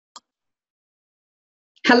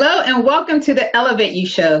Hello and welcome to the Elevate You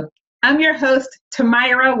Show. I'm your host,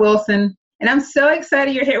 Tamira Wilson, and I'm so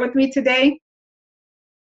excited you're here with me today.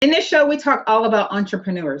 In this show, we talk all about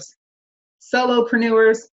entrepreneurs,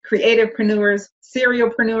 solopreneurs, creativepreneurs,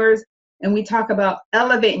 serialpreneurs, and we talk about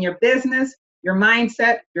elevating your business, your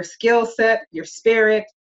mindset, your skill set, your spirit,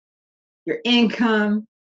 your income,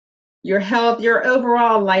 your health, your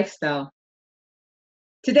overall lifestyle.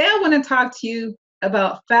 Today, I want to talk to you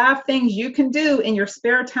about 5 things you can do in your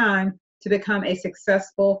spare time to become a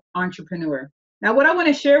successful entrepreneur. Now, what I want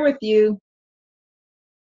to share with you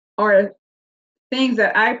are things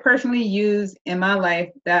that I personally use in my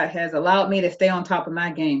life that has allowed me to stay on top of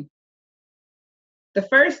my game. The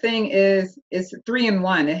first thing is 3 in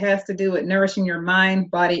 1. It has to do with nourishing your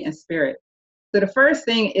mind, body, and spirit. So the first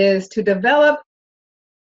thing is to develop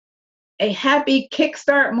a happy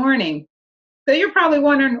kickstart morning. So you're probably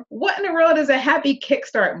wondering, what in the world is a happy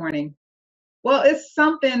kickstart morning? Well, it's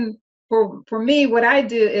something for me. What I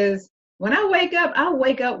do is when I wake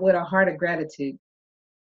up with a heart of gratitude.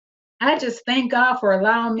 I just thank God for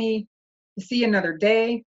allowing me to see another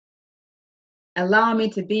day, allowing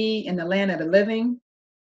me to be in the land of the living,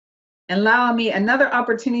 allowing me another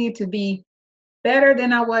opportunity to be better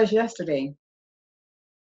than I was yesterday,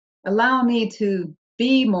 allowing me to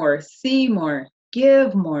be more, see more,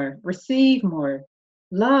 give more, receive more,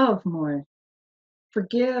 love more,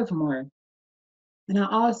 forgive more. And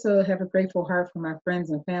I also have a grateful heart for my friends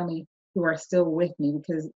and family who are still with me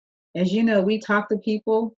because, as you know, we talk to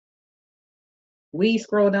people. We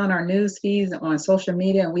scroll down our news feeds on social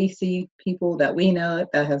media and we see people that we know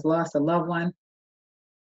that has lost a loved one.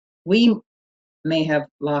 We may have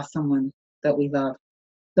lost someone that we love.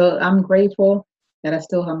 So I'm grateful that I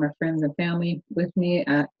still have my friends and family with me.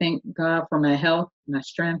 I thank God for my health, my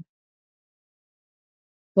strength.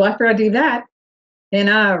 So after I do that, then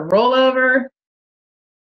I roll over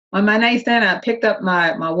on my nightstand. I picked up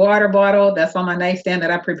my water bottle that's on my nightstand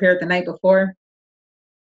that I prepared the night before.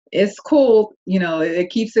 It's cool,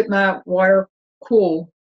 it keeps my water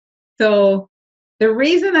cool. So the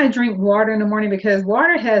reason I drink water in the morning, because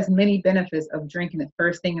water has many benefits of drinking it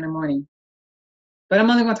first thing in the morning. But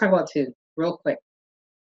I'm only going to talk about 2 real quick.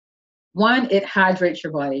 1, it hydrates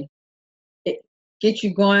your body. It gets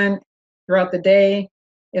you going throughout the day.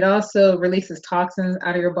 It also releases toxins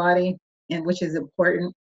out of your body, and which is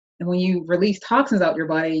important. And when you release toxins out your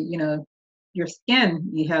body, your skin,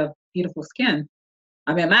 you have beautiful skin.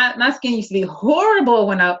 I mean, my skin used to be horrible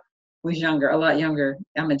when I was younger, a lot younger.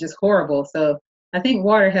 I mean, just horrible. So I think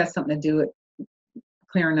water has something to do with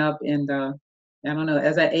clearing up. And I don't know,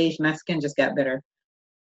 as I aged, my skin just got better.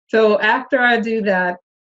 So after I do that,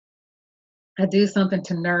 I do something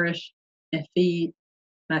to nourish and feed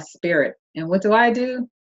my spirit. And what do?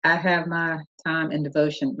 I have my time in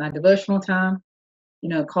devotion, my devotional time,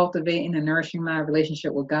 cultivating and nourishing my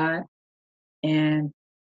relationship with God. And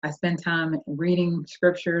I spend time reading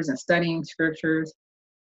scriptures and studying scriptures.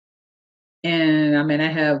 And I mean,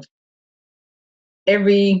 I have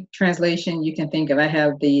every translation you can think of. I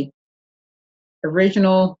have the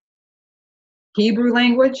original Hebrew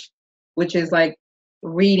language, which is like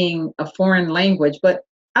reading a foreign language, but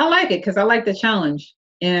I like it because I like the challenge.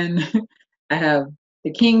 And I have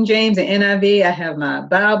the King James and NIV. I have my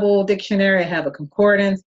Bible dictionary. I have a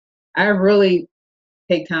concordance. I really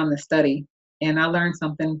take time to study, and I learn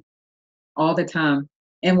something all the time.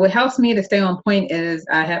 And what helps me to stay on point is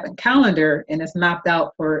I have a calendar, and it's mapped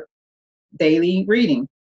out for daily reading.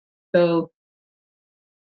 So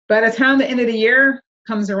by the time the end of the year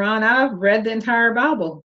comes around, I've read the entire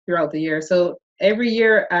Bible throughout the year. So every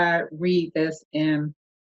year I read this and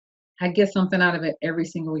I get something out of it every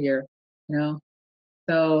single year, you know.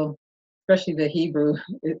 So especially the Hebrew,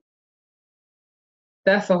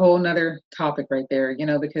 that's a whole nother topic right there,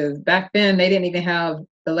 because back then they didn't even have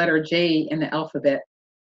the letter J in the alphabet.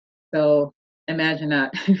 So imagine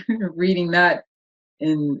that reading that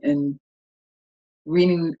and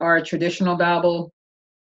reading our traditional Bible,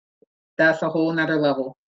 that's a whole nother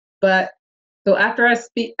level. But so after I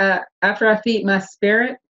feed my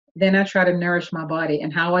spirit, then I try to nourish my body.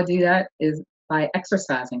 And how I do that is by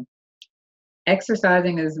exercising.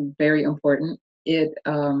 Exercising is very important. I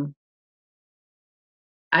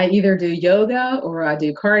either do yoga or I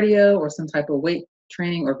do cardio or some type of weight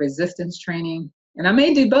training or resistance training. And I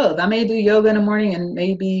may do both. I may do yoga in the morning and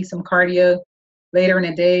maybe some cardio later in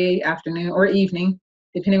the day, afternoon, or evening,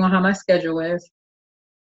 depending on how my schedule is.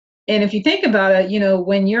 And if you think about it,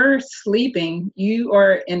 when you're sleeping, you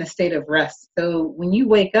are in a state of rest. So when you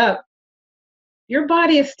wake up, your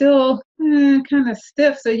body is still kind of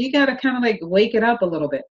stiff. So you got to kind of like wake it up a little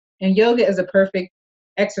bit. And yoga is a perfect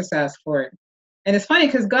exercise for it. And it's funny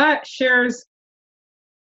because God shares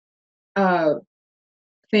uh,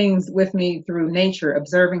 things with me through nature,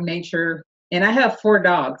 observing nature. And I have 4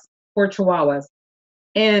 dogs, 4 Chihuahuas.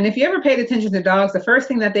 And if you ever paid attention to dogs, the first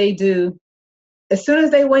thing that they do, as soon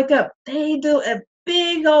as they wake up, they do a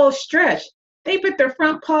big old stretch. They put their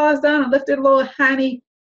front paws down and lift their little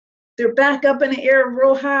their back up in the air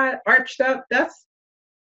real high, arched up.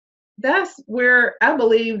 That's where I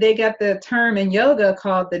believe they got the term in yoga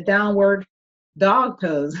called the downward dog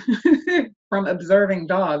pose from observing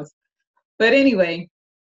dogs. But anyway,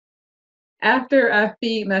 after I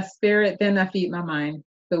feed my spirit, then I feed my mind.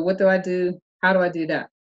 So what do I do? How do I do that?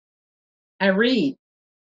 I read.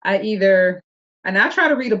 And I try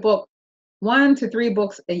to read a book, 1 to 3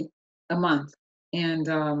 books a month.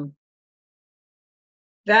 And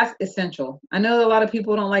that's essential. I know a lot of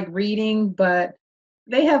people don't like reading, but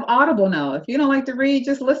they have Audible now. If you don't like to read,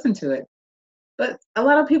 just listen to it. But a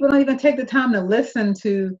lot of people don't even take the time to listen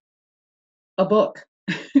to a book.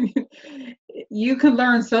 You can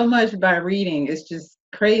learn so much by reading. It's just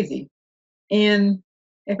crazy. And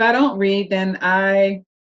if I don't read, then I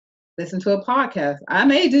listen to a podcast. I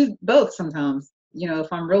may do both sometimes.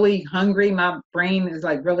 If I'm really hungry, my brain is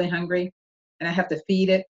like really hungry and I have to feed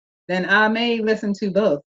it, then I may listen to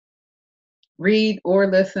both, read or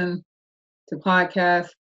listen to podcasts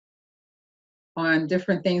on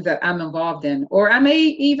different things that I'm involved in. Or I may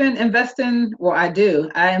even invest in, well,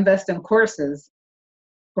 I invest in courses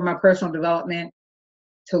for my personal development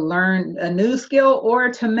to learn a new skill or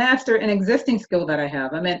to master an existing skill that I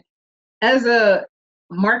have. I mean, as a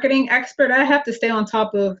marketing expert, I have to stay on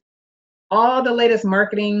top of all the latest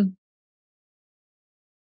marketing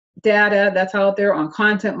data that's out there on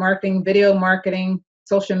content marketing, video marketing,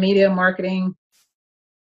 social media marketing,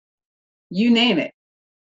 you name it.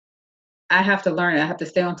 I have to learn it. I have to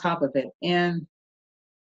stay on top of it. And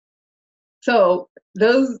so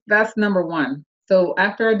that's number 1. So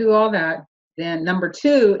after I do all that, then number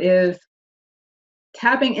 2 is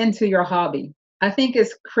tapping into your hobby. I think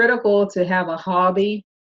it's critical to have a hobby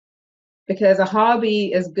because a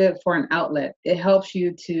hobby is good for an outlet. It helps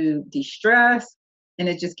you to de-stress and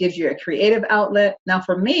it just gives you a creative outlet. Now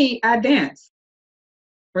for me, I dance.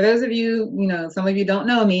 For those of you, some of you don't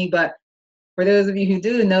know me, but for those of you who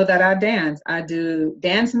do know that I dance, I do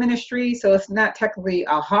dance ministry. So it's not technically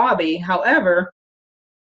a hobby. However,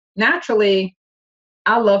 naturally,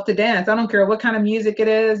 I love to dance. I don't care what kind of music it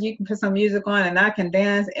is. You can put some music on and I can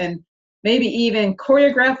dance and maybe even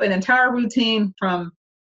choreograph an entire routine from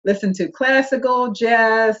listen to classical,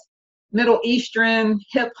 jazz, Middle Eastern,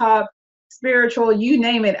 hip hop, spiritual, you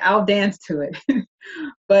name it, I'll dance to it.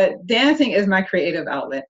 But dancing is my creative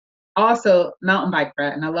outlet. Also, mountain bike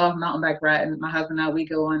riding. I love mountain bike riding. My husband and I, we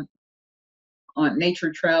go on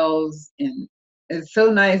nature trails, and it's so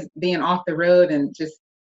nice being off the road and just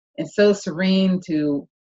it's so serene to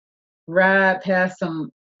ride past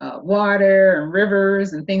some water and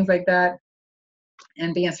rivers and things like that,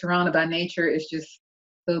 and being surrounded by nature is just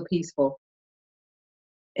so peaceful.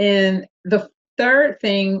 And the third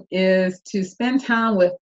thing is to spend time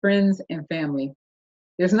with friends and family.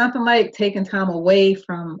 There's nothing like taking time away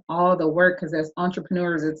from all the work, because as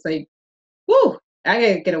entrepreneurs, it's like, whoo, I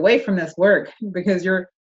gotta get away from this work because you're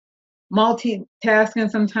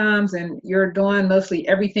multitasking sometimes and you're doing mostly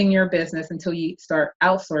everything in your business until you start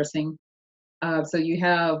outsourcing. So you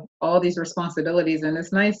have all these responsibilities, and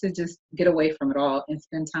it's nice to just get away from it all and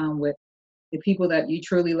spend time with the people that you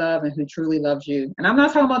truly love and who truly loves you. And I'm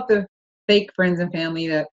not talking about the fake friends and family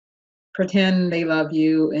that pretend they love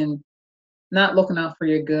you and not looking out for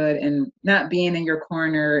your good and not being in your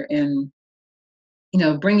corner and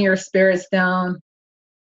bring your spirits down.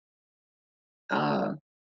 The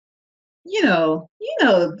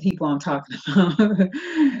people I'm talking about.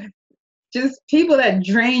 Just people that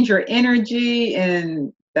drain your energy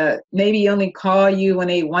and that maybe only call you when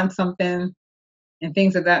they want something and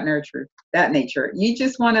things of that nature. You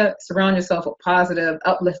just want to surround yourself with positive,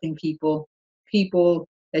 uplifting people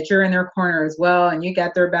that you're in their corner as well, and you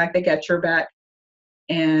got their back, they got your back.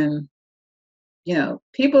 And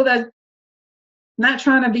people that not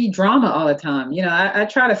trying to be drama all the time. I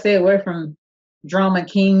try to stay away from drama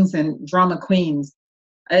kings and drama queens.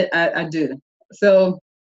 I do. So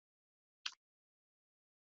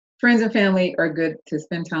friends and family are good to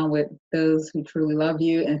spend time with, those who truly love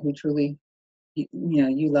you and who truly,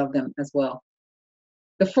 you love them as well.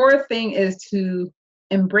 The fourth thing is to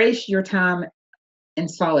embrace your time in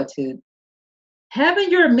solitude.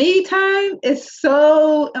 Having your me time is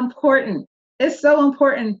so important. It's so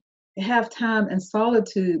important to have time in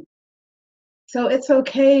solitude. So it's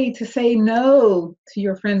okay to say no to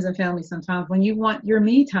your friends and family sometimes when you want your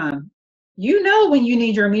me time. You know when you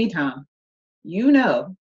need your me time. You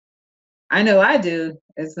know. I know I do.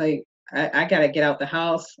 It's like I gotta get out the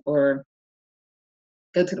house or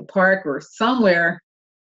go to the park or somewhere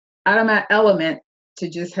out of my element to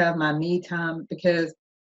just have my me time, because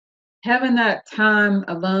having that time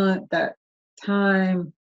alone, that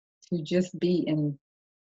time to just be in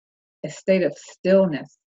a state of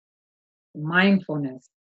stillness, mindfulness,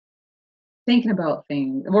 thinking about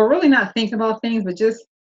things. Well, really not thinking about things, but just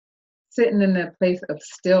sitting in a place of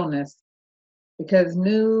stillness, because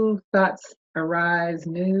new thoughts arise,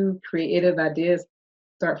 new creative ideas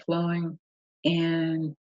start flowing,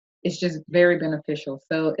 and it's just very beneficial.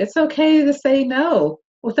 So it's okay to say no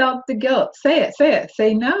without the guilt. Say it.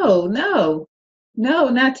 Say no, no, no,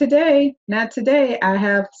 not today. Not today. I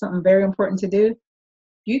have something very important to do.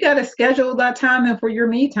 You got to schedule that time in for your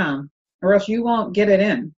me time, or else you won't get it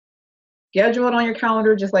in. Schedule it on your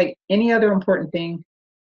calendar, just like any other important thing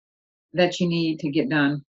that you need to get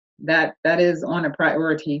done. That is on a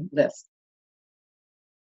priority list.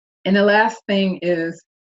 And the last thing is,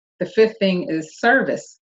 the fifth thing is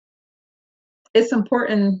service. It's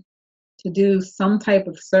important to do some type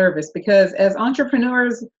of service, because as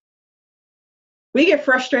entrepreneurs, we get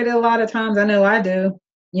frustrated a lot of times. I know I do,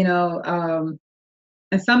 you know,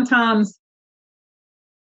 and sometimes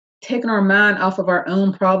taking our mind off of our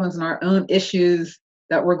own problems and our own issues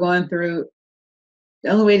that we're going through,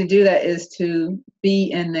 the only way to do that is to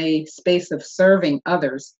be in a space of serving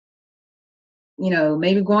others. You know,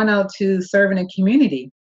 maybe going out to serve in a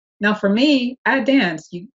community. Now, for me, I dance.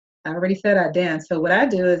 I already said I dance. So what I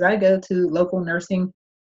do is I go to local nursing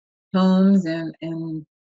homes, and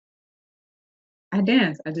I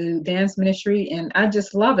dance. I do dance ministry, and I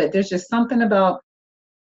just love it. There's just something about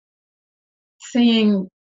seeing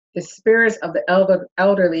the spirits of the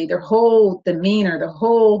elderly, their whole demeanor, the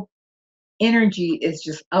whole energy is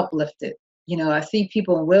just uplifted. You know, I see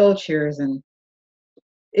people in wheelchairs, and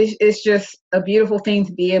it's just a beautiful thing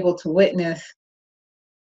to be able to witness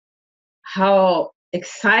how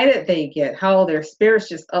excited they get, how their spirits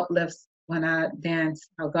just uplifts when I dance,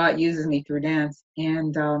 how God uses me through dance.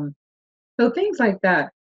 And so things like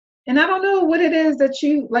that. And I don't know what it is that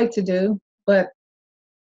you like to do, but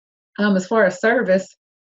as far as service,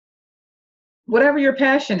 whatever your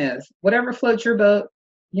passion is, whatever floats your boat,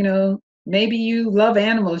 you know, maybe you love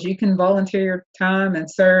animals, you can volunteer your time and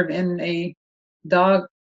serve in a dog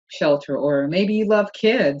shelter, or maybe you love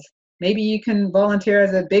kids. Maybe you can volunteer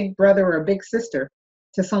as a big brother or a big sister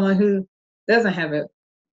to someone who doesn't have a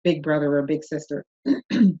big brother or a big sister.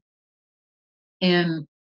 And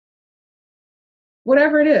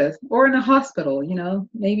whatever it is, or in a hospital, you know,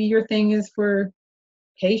 maybe your thing is for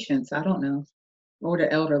patients, I don't know, or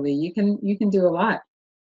the elderly. You can do a lot.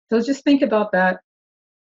 So just think about that.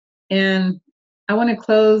 And I want to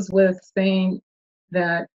close with saying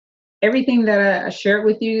that everything that I shared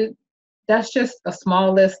with you, that's just a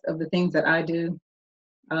small list of the things that I do.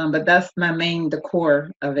 But that's the core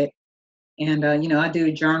of it. And, you know, I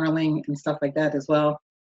do journaling and stuff like that as well.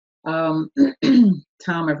 Um,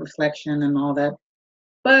 time of reflection and all that.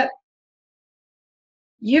 But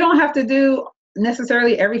you don't have to do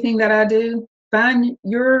necessarily everything that I do. Find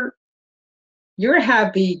your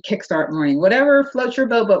happy kickstart morning, whatever floats your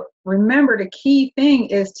boat. But remember, the key thing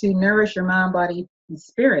is to nourish your mind, body, and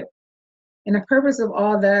spirit. And the purpose of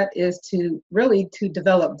all that is to really to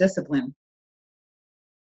develop discipline.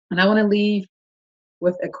 And I want to leave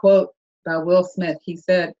with a quote by Will Smith. He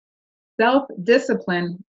said,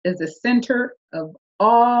 "Self-discipline is the center of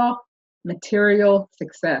all material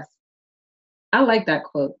success." I like that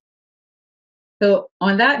quote. So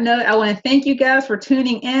on that note, I want to thank you guys for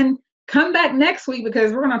tuning in. Come back next week,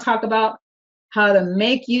 because we're going to talk about how to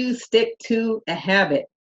make you stick to a habit.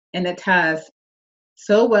 And it ties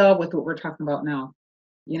so well with what we're talking about now.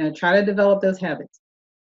 You know, try to develop those habits.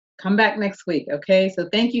 Come back next week, okay? So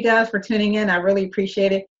thank you guys for tuning in. I really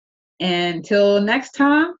appreciate it. And until next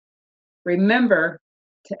time, remember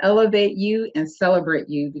to elevate you and celebrate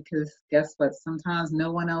you, because guess what? Sometimes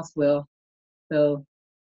no one else will. So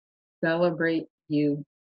celebrate you,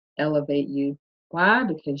 elevate you. Why?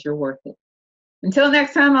 Because you're worth it. Until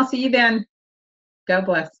next time, I'll see you then. God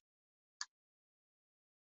bless.